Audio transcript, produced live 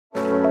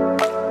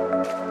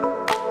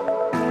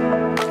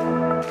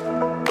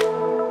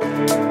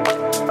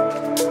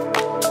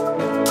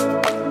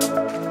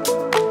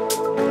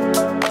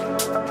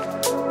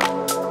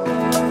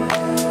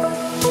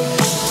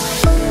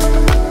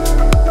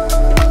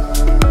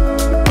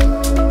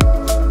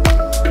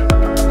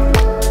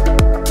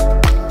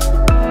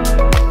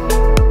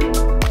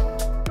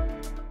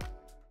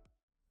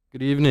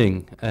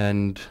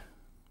and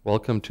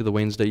welcome to the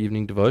Wednesday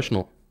evening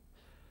devotional.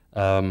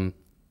 Kind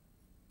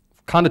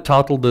of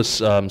titled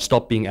this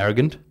Stop Being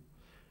Arrogant,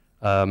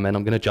 and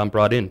I'm going to jump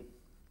right in.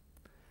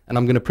 And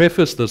I'm going to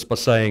preface this by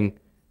saying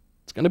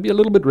it's going to be a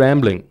little bit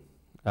rambling,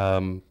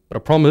 but I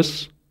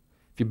promise,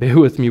 if you bear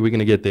with me, we're going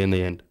to get there in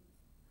the end.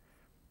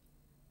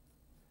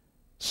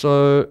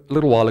 So a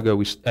little while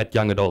ago, at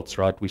Young Adults,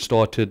 right, we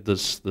started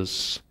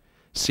this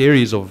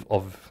series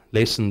of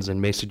lessons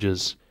and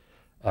messages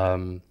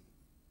on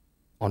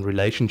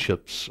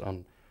relationships,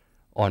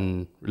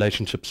 on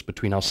relationships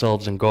between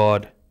ourselves and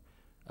God,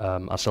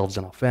 ourselves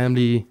and our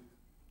family,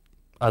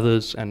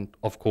 others, and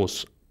of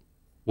course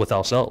with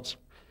ourselves.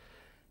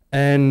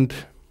 And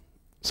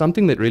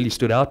something that really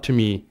stood out to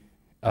me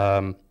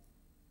in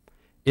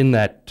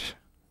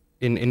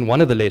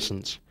one of the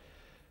lessons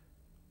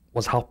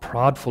was how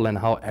prideful and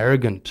how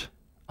arrogant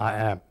I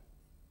am.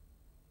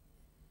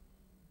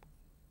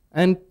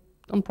 And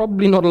I'm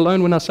probably not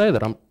alone when I say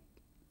that.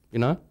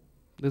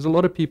 There's a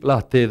lot of people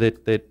out there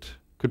that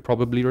could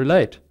probably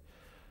relate.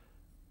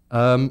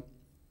 And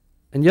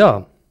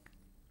yeah,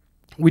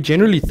 we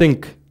generally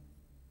think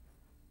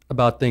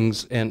about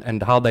things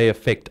and how they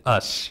affect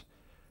us,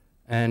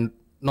 and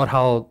not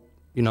how,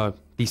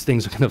 these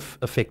things are going to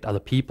affect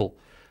other people.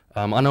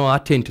 I know I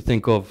tend to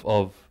think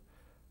of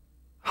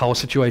how a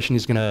situation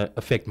is going to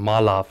affect my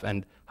life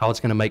and how it's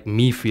going to make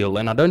me feel,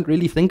 and I don't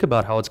really think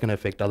about how it's going to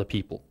affect other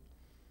people.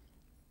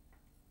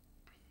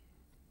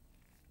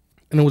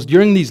 And it was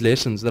during these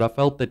lessons that I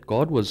felt that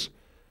God was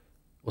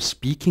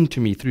speaking to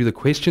me through the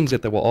questions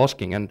that they were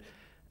asking,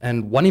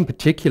 and one in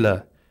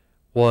particular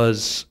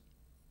was,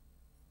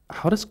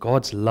 how does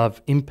God's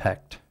love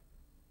impact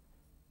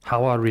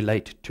how I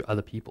relate to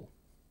other people?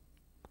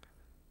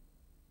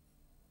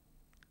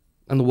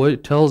 And the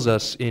word tells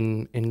us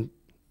in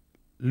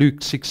Luke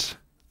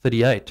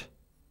 6:38,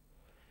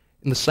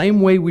 in the same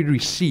way we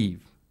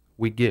receive,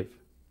 we give.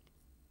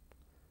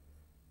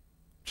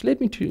 Which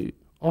led me to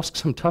ask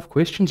some tough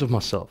questions of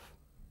myself.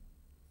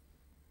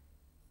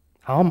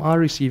 How am I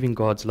receiving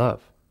God's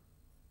love?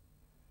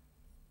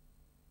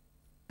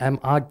 Am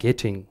I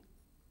getting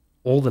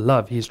all the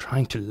love He is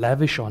trying to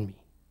lavish on me?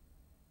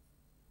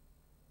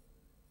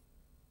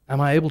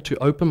 Am I able to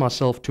open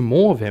myself to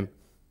more of Him?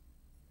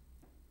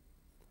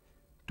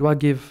 Do I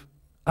give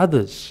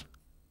others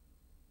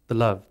the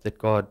love that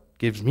God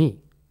gives me?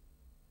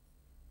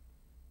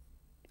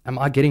 Am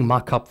I getting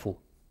my cup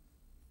full?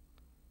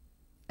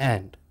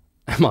 And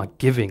am I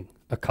giving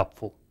a cup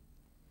full?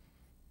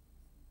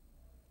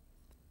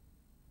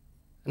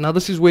 Now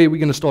this is where we're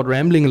going to start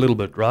rambling a little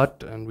bit,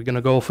 right? And we're going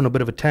to go off on a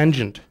bit of a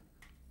tangent.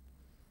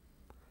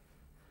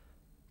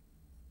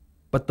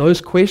 But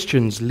those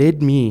questions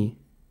led me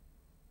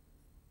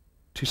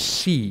to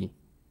see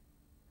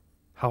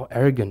how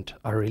arrogant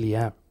I really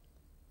am.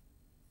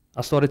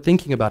 I started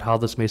thinking about how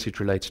this message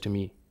relates to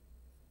me.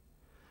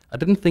 I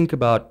didn't think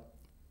about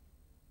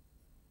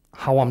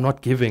how I'm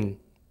not giving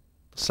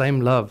the same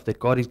love that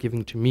God is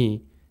giving to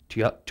me,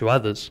 to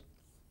others.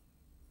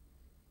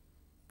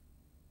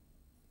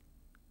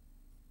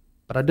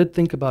 But I did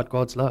think about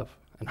God's love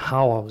and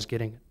how I was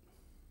getting it.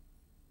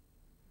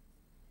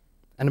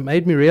 And it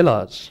made me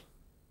realize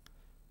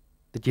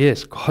that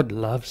yes, God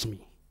loves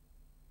me.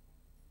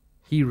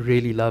 He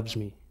really loves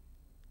me.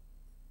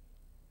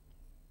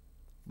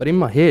 But in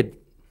my head,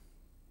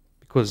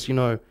 because,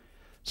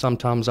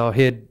 sometimes our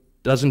head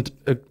doesn't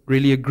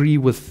really agree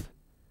with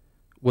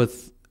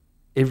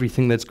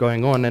everything that's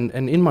going on.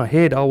 And in my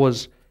head, I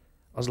was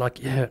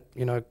like, yeah,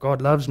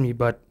 God loves me,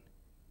 but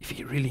if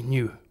He really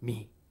knew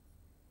me,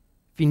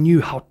 if He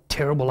knew how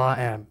terrible I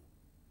am,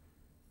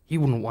 He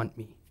wouldn't want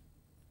me.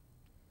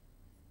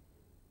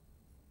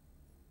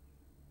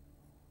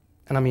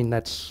 And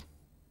that's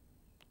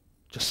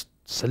just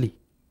silly.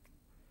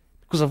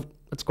 Because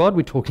it's God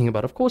we're talking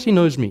about. Of course He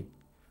knows me.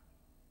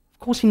 Of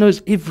course He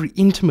knows every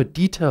intimate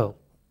detail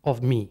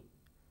of me,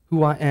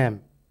 who I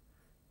am.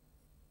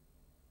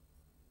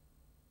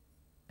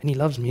 And He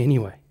loves me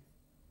anyway.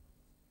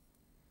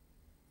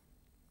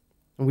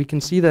 And we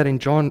can see that in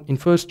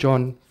 1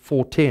 John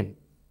 4:10.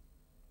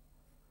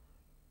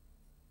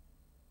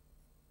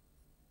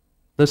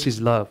 This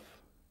is love,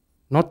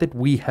 not that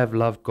we have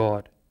loved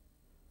God,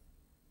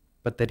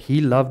 but that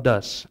He loved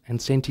us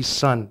and sent His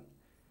Son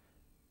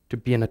to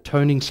be an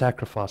atoning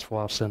sacrifice for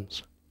our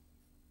sins.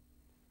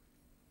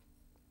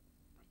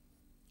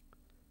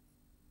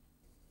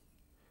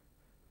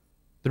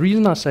 The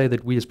reason I say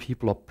that we as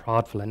people are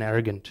prideful and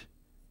arrogant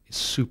is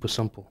super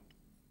simple.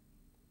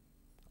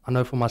 I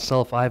know for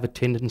myself, I have a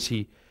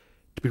tendency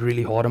to be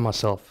really hard on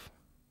myself,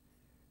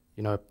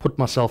 put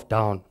myself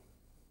down.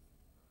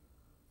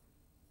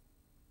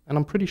 And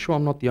I'm pretty sure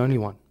I'm not the only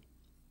one.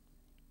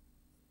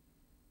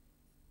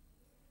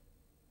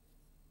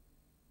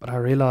 But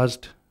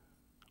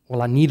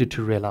I needed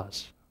to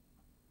realize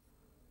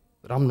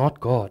that I'm not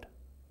God.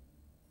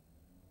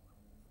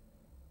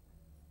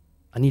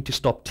 I need to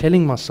stop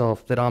telling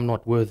myself that I'm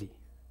not worthy.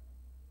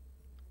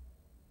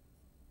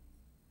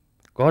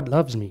 God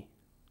loves me.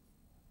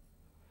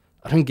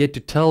 I don't get to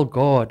tell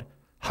God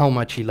how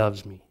much He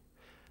loves me.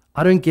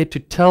 I don't get to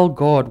tell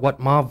God what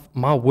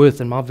my worth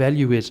and my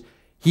value is.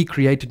 He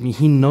created me.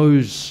 He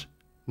knows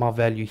my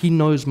value. He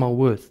knows my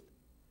worth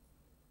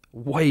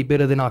way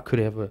better than I could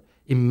ever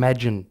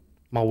imagine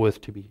my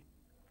worth to be.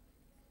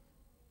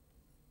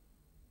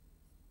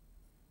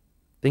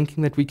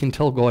 Thinking that we can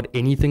tell God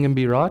anything and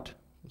be right,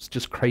 it's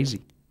just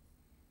crazy.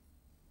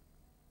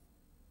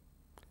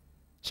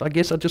 So I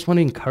guess I just want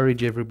to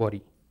encourage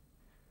everybody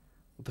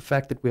with the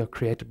fact that we are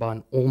created by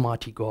an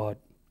almighty God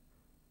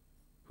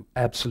who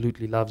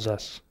absolutely loves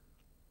us.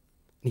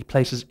 And He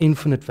places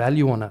infinite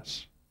value on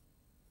us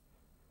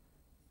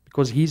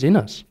because He's in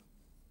us.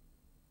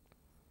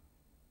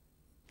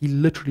 He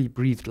literally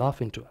breathed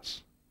life into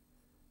us.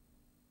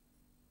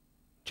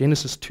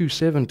 Genesis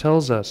 2:7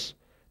 tells us,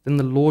 "Then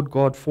the Lord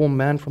God formed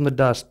man from the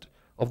dust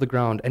of the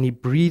ground, and He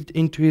breathed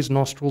into his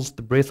nostrils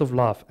the breath of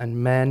life,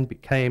 and man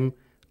became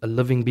a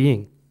living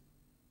being."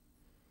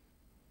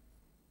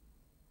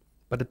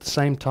 But at the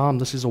same time,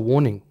 this is a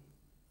warning.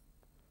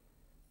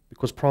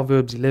 Because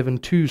Proverbs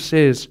 11:2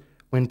 says,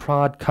 "When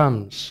pride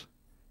comes,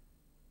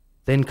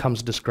 then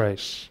comes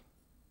disgrace.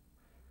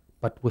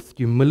 But with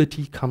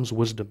humility comes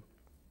wisdom."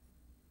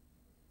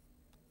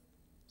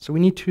 So we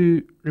need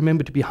to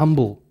remember to be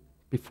humble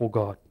before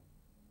God.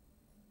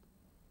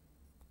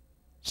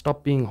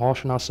 Stop being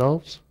harsh on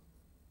ourselves.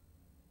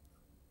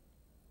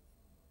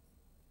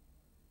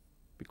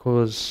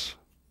 Because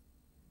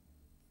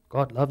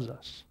God loves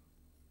us.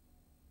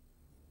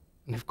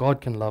 And if God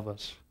can love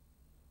us,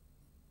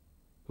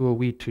 who are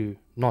we to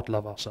not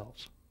love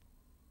ourselves?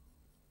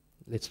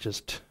 Let's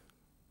just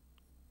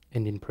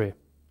end in prayer.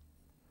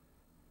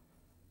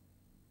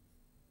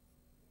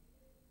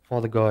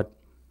 Father God,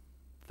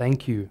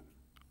 thank You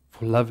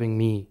for loving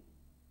me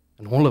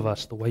and all of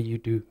us the way You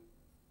do.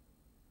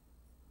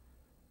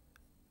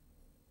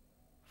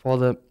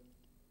 Father,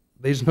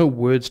 there's no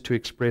words to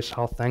express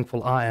how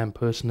thankful I am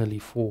personally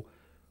for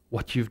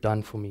what You've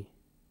done for me.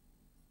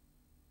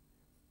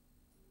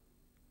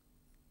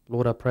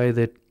 Lord, I pray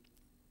that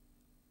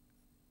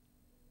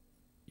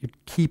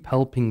You'd keep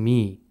helping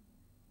me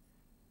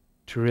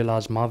to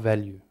realize my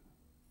value,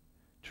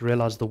 to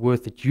realize the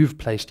worth that You've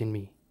placed in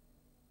me.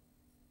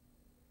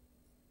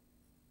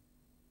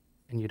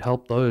 And You'd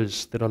help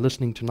those that are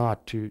listening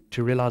tonight to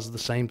realize the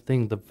same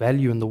thing, the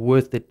value and the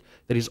worth that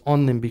is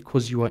on them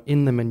because You are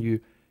in them and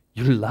you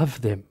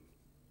love them.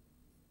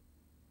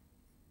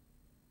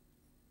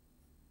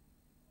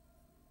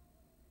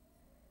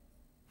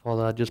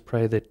 Father, I just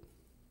pray that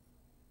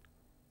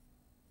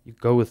You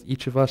go with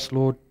each of us,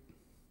 Lord.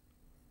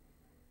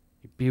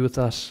 You be with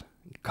us,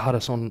 guide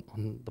us on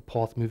the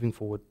path moving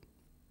forward.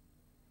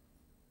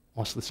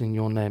 I ask this in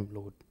Your name,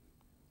 Lord.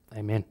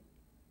 Amen.